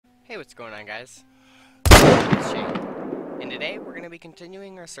Hey, what's going on, guys? It's Shane, and today we're going to be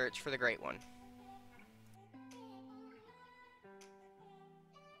continuing our search for the Great One.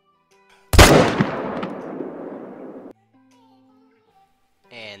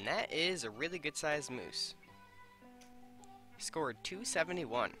 And that is a really good sized moose. He scored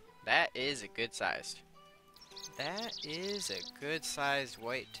 271. That is a good sized. That is a good sized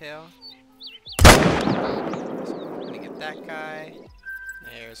whitetail. So we're going to get that guy.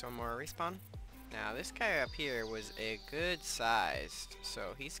 There's one more respawn. Now this guy up here was a good sized,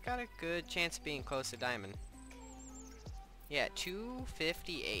 so he's got a good chance of being close to diamond. Yeah,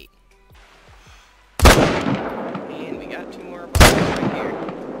 258. And we got two more bucks right here.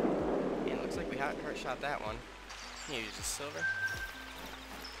 And it looks like we hard shot that one. He used a silver.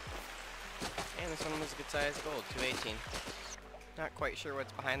 And this one was a good sized gold, 218. Not quite sure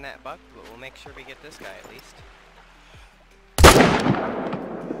what's behind that buck, but we'll make sure we get this guy at least.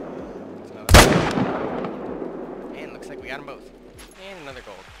 And looks like we got them both. And another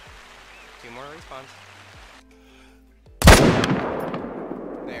gold. Two more respawns.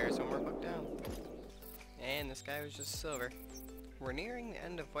 There's one more buck down. And this guy was just silver. We're nearing the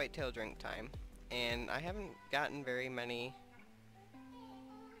end of whitetail drink time, and I haven't gotten very many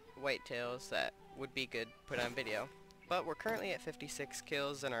whitetails that would be good put on video. But we're currently at 56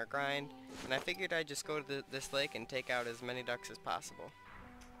 kills in our grind, and I figured I'd just go to this lake and take out as many ducks as possible.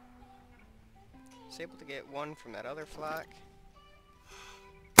 I was able to get one from that other flock.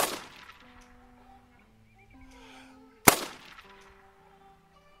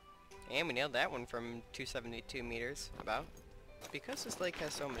 And we nailed that one from 272 meters, about. Because this lake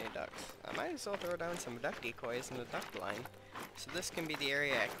has so many ducks, I might as well throw down some duck decoys in the duck line, so this can be the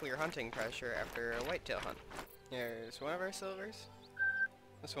area at clear hunting pressure after a whitetail hunt. There's one of our silvers.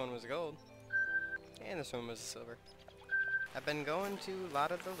 This one was a gold. And this one was a silver. I've been going to a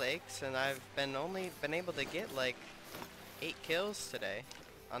lot of the lakes, and I've only been able to get like 8 kills today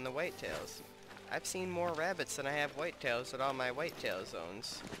on the whitetails. I've seen more rabbits than I have whitetails at all my whitetail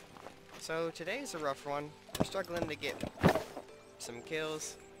zones. So today's a rough one. We're struggling to get some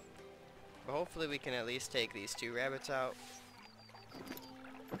kills, but hopefully we can at least take these 2 rabbits out.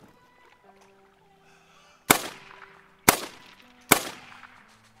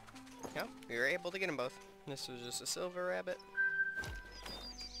 Yep, we were able to get them both. This was just a silver rabbit.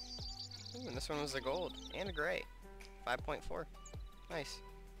 Ooh, and this one was a gold and a gray. 5.4. Nice.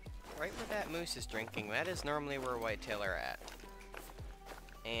 Right where that moose is drinking, that is normally where whitetail are at.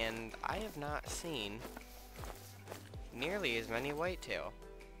 And I have not seen nearly as many whitetail.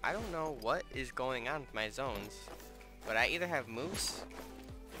 I don't know what is going on with my zones, but I either have moose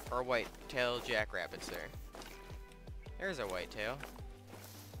or whitetail jackrabbits there. There's a whitetail.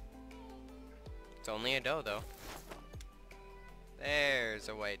 It's only a doe, though. There's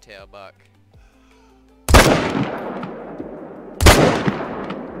a whitetail buck.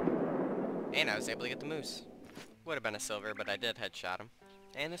 And I was able to get the moose. Would have been a silver, but I did headshot him.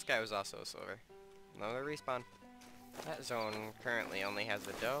 And this guy was also a silver. Another respawn. That zone currently only has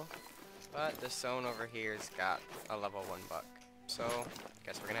the doe, but this zone over here's got a level 1 buck. So,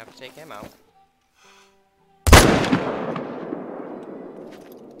 guess we're gonna have to take him out.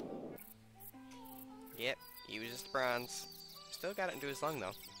 Yep, he was just bronze. Still got it into his lung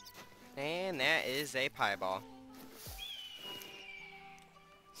though. And that is a pieball.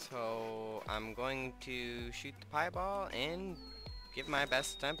 So I'm going to shoot the pieball and give my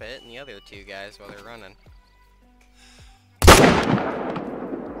best attempt at hitting the other 2 guys while they're running.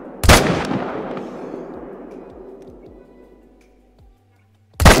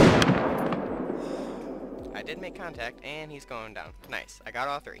 I did make contact, and he's going down. Nice, I got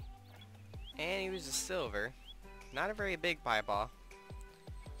all 3. And he was a silver. Not a very big pieball,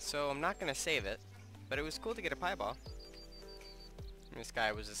 so I'm not going to save it, but it was cool to get a pieball. And this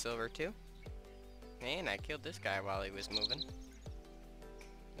guy was a silver too. And I killed this guy while he was moving.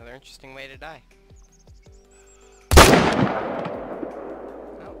 Another interesting way to die.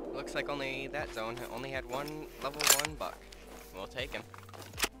 Oh, looks like only that zone only had one level 1 buck. We'll take him.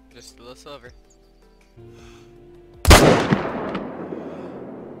 Just a little silver.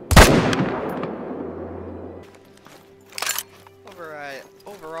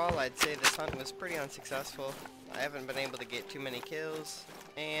 Overall, I'd say this hunt was pretty unsuccessful. I haven't been able to get too many kills,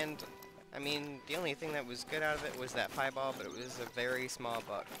 and I mean, the only thing that was good out of it was that pieball, but it was a very small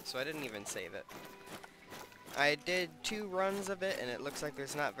buck, so I didn't even save it. I did 2 runs of it, and it looks like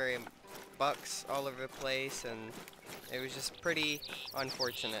there's not very bucks all over the place, and it was just pretty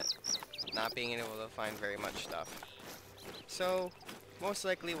unfortunate not being able to find very much stuff. So, most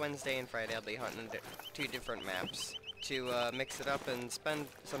likely Wednesday and Friday I'll be hunting 2 different maps. to mix it up and spend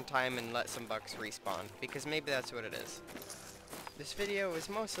some time and let some bucks respawn, because maybe that's what it is. This video is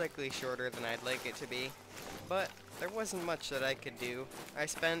most likely shorter than I'd like it to be, but there wasn't much that I could do. I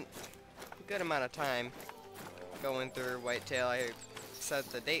spent a good amount of time going through Whitetail. I set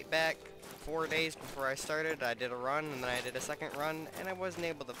the date back 4 days before I started. I did a run, and then I did a second run, and I wasn't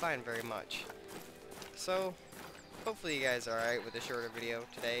able to find very much. So, hopefully you guys are alright with a shorter video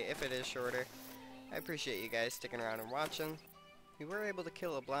today, if it is shorter. I appreciate you guys sticking around and watching. We were able to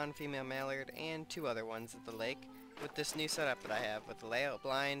kill a blonde female mallard and 2 other ones at the lake with this new setup that I have with the layout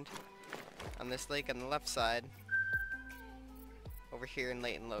blind on this lake on the left side over here in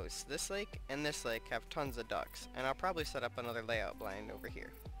Leighton Lows. This lake and this lake have tons of ducks, and I'll probably set up another layout blind over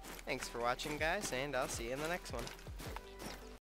here. Thanks for watching, guys, and I'll see you in the next one.